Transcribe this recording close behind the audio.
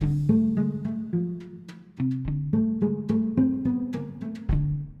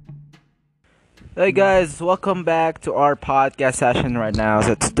Hey guys, welcome back to our podcast session right now.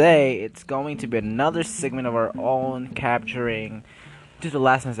 So today it's going to be another segment of our own capturing to the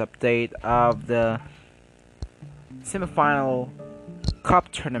last night's update of the semifinal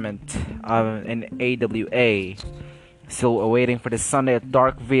cup tournament in AWA. Still awaiting for this Sunday at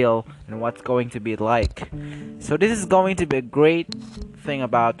Darkville and what's going to be like. So this is going to be a great thing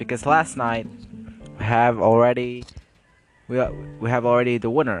about because last night we have already we have already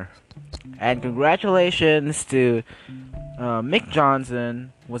the winner. And congratulations to Mick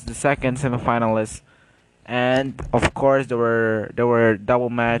Johnson was the second semifinalist, and of course there were double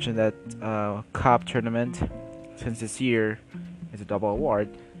match in that cup tournament since this year is a double award,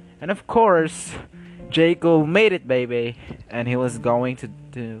 and of course J. Cole made it, baby, and he was going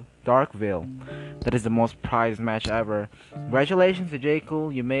to Darkville. That is the most prized match ever. Congratulations to J.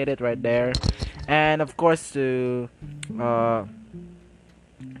 Cole, you made it right there, and of course to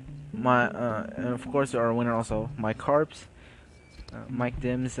and of course our winner also, Mike Harps, Mike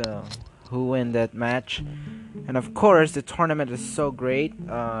Dims, who win that match. And of course the tournament is so great.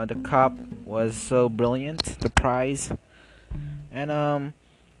 The cup was so brilliant, the prize, and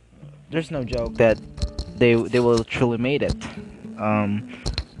there's no joke that they will truly made it.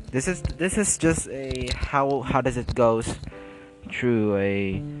 This is just a how does it goes through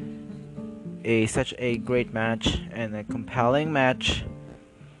a such a great match and a compelling match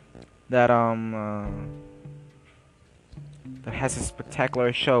that that has a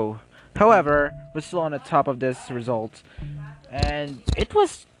spectacular show. However, we're still on the top of this result, and it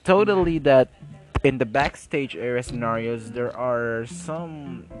was totally that in the backstage area scenarios there are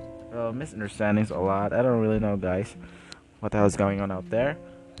some misunderstandings a lot. I don't really know, guys, what the hell is going on out there,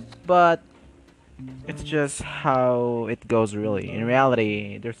 but it's just how it goes. Really, in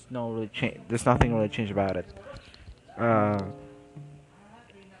reality, there's no really change. There's nothing really changed about it. Uh,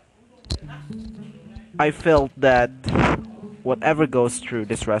 I felt that whatever goes through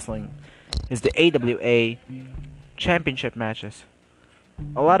this wrestling is the AWA championship matches.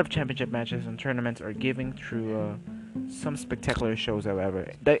 A lot of championship matches and tournaments are giving through some spectacular shows,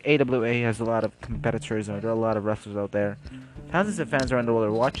 however. The AWA has a lot of competitors, and there are a lot of wrestlers out there. Thousands of fans around the world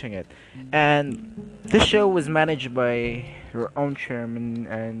are watching it. And this show was managed by her own chairman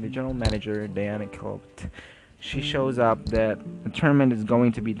and the general manager, Diana Kilbert. She shows up that the tournament is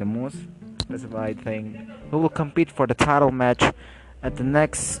going to be the most specified thing. Who will compete for the title match at the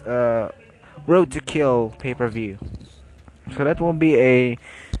next Road to Kill pay-per-view. So that will be a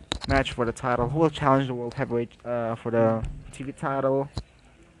match for the title. Who will challenge the World Heavyweight for the TV title?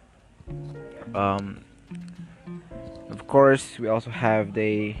 Um, of course, we also have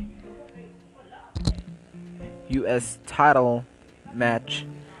the US title match.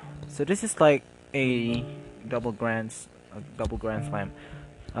 So this is like a double grand slam.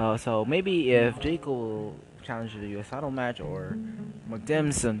 So maybe if J. Cole will challenge the US title match, or Mark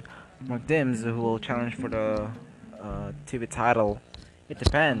Dims, who will challenge for the TV title, it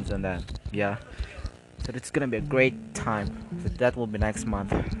depends on that. Yeah. So it's gonna be a great time. So that will be next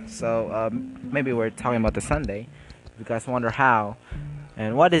month. So maybe we're talking about the Sunday. If you guys wonder how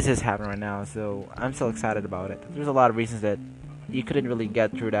and what is this happening right now, so I'm so excited about it. There's a lot of reasons that you couldn't really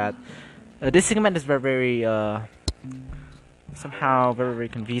get through that. This segment is very somehow very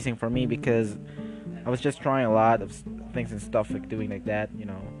confusing for me because I was just trying a lot of things and stuff like doing like that. You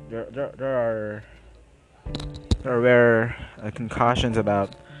know, there are rare concussions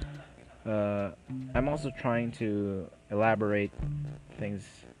about. I'm also trying to elaborate things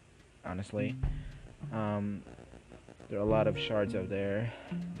honestly. There are a lot of shards out there.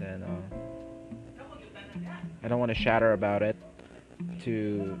 Then I don't want to shatter about it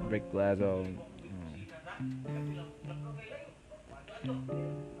to Rick Blasio.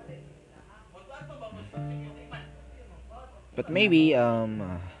 But maybe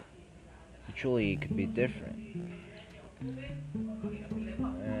actually it could be different.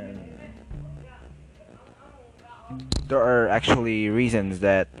 And there are actually reasons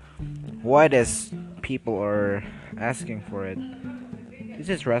that why does people are asking for it. This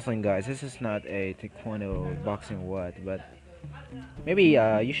is wrestling, guys. This is not a taekwondo, boxing, what. But maybe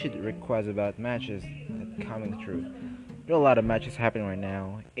you should request about matches that coming through. There are a lot of matches happening right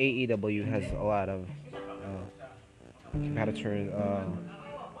now. AEW has a lot of competitors, a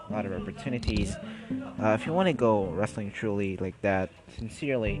lot of opportunities. If you want to go wrestling truly like that,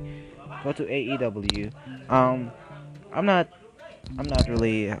 sincerely, go to AEW. I'm not, I'm not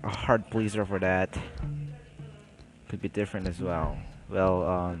really a hard pleaser for that. Could be different as well.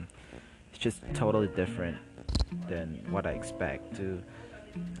 Well, it's just totally different than what I expect.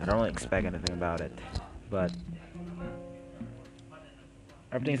 I don't really expect anything about it, but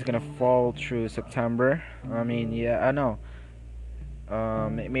everything's gonna fall through September. I mean, yeah, I know.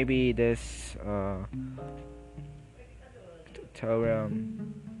 Maybe this October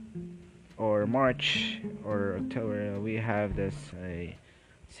or March or October we have this a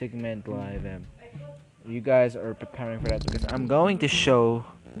segment live, and you guys are preparing for that because I'm going to show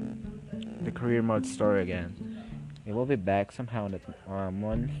the career mode story again. It will be back somehow in that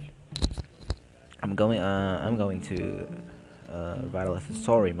month. I'm going to revitalize the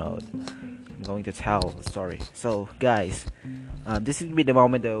story mode. I'm going to tell the story. So, guys, this will be the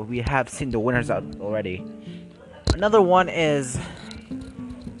moment that we have seen the winners out already. Another one is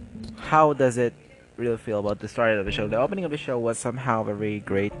how does it really feel about the start of the show? The opening of the show was somehow very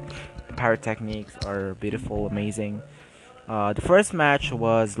great. The pyrotechnics are beautiful, amazing. The first match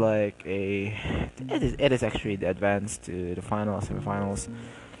was like it is actually the advance to the finals, semifinals.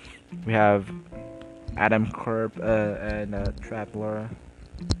 We have Adam Kerb and Trap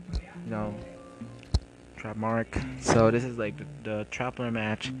Trap Mark. So this is like the Trappler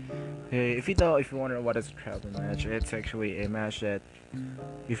match. If you wonder what is a Trappler match, it's actually a match that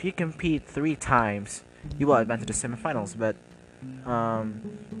if you compete 3 times, you will advance to the semifinals. But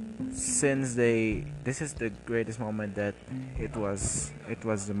since this is the greatest moment that it was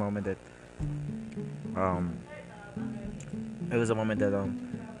the moment that um, it was a moment that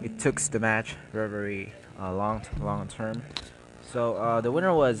it took the match very long term. So the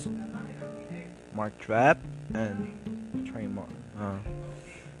winner was Mark Trapp and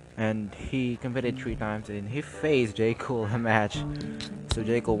and he competed 3 times and he faced J Cool in a match. So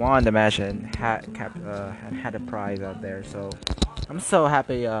J Cool won the match and had a prize out there. So I'm so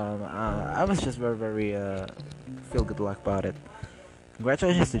happy. I was just very feel good luck about it.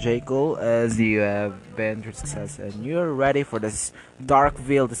 Congratulations to J Cool as you have been through success and you're ready for this Dark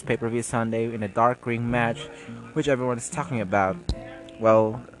Veil, this pay-per-view Sunday in a Dark Ring match, which everyone is talking about.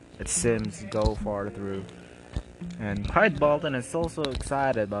 Well, it seems go far through. And Pride Bolton is also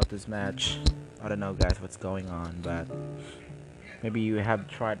excited about this match. I don't know, guys, what's going on, but maybe you have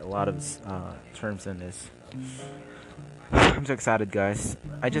tried a lot of terms in this. I'm so excited, guys.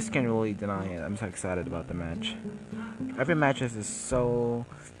 I just can't really deny it. I'm so excited about the match. Every match is so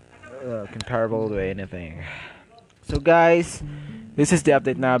comparable to anything. So, guys, this is the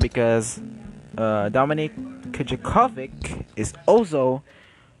update now because Dominik Kujakovic is also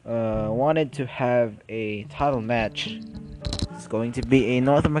wanted to have a title match. It's going to be a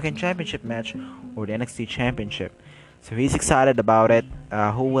North American Championship match or the NXT Championship. So he's excited about it.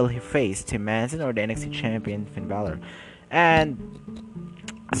 Who will he face? Tim Manson or the NXT Champion Finn Balor? And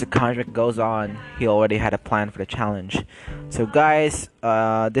as the contract goes on, he already had a plan for the challenge. So guys,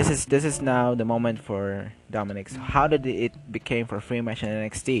 this is now the moment for Dominik. So how did it became for a free match in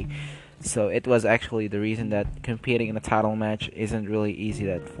NXT? So it was actually the reason that competing in a title match isn't really easy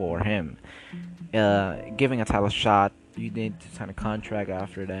that for him. Giving a title shot, you need to sign a contract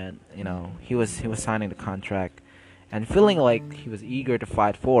after that. You know, he was signing the contract and feeling like he was eager to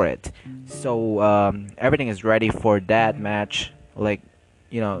fight for it. So everything is ready for that match. Like,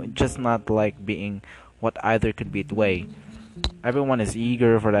 just not like being what either could be the way. Everyone is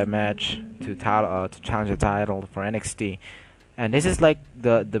eager for that match to challenge the title for NXT. And this is like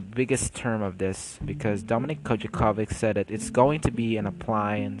the biggest term of this because Dominik Kujakovic said that it's going to be an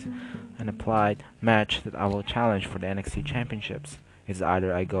applied match that I will challenge for the NXT championships. It's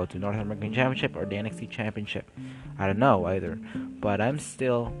either I go to North American Championship or the NXT Championship. I don't know either, but I'm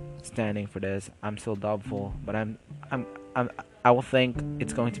still standing for this. I'm still doubtful, but I will think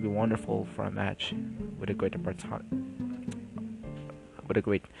it's going to be wonderful for a match with a great opportunity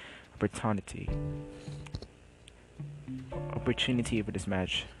for this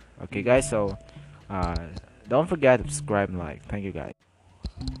match. Okay, guys. So don't forget to subscribe and like. Thank you, guys.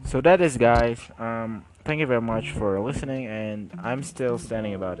 So that is, guys. Thank you very much for listening, and I'm still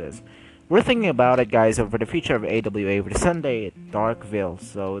standing about this. We're thinking about it, guys, for the future of AWA for the Sunday at Darkville.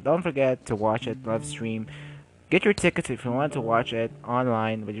 So don't forget to watch it live stream. Get your tickets if you want to watch it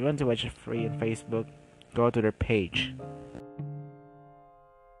online, but you want to watch it free on Facebook. Go to their page.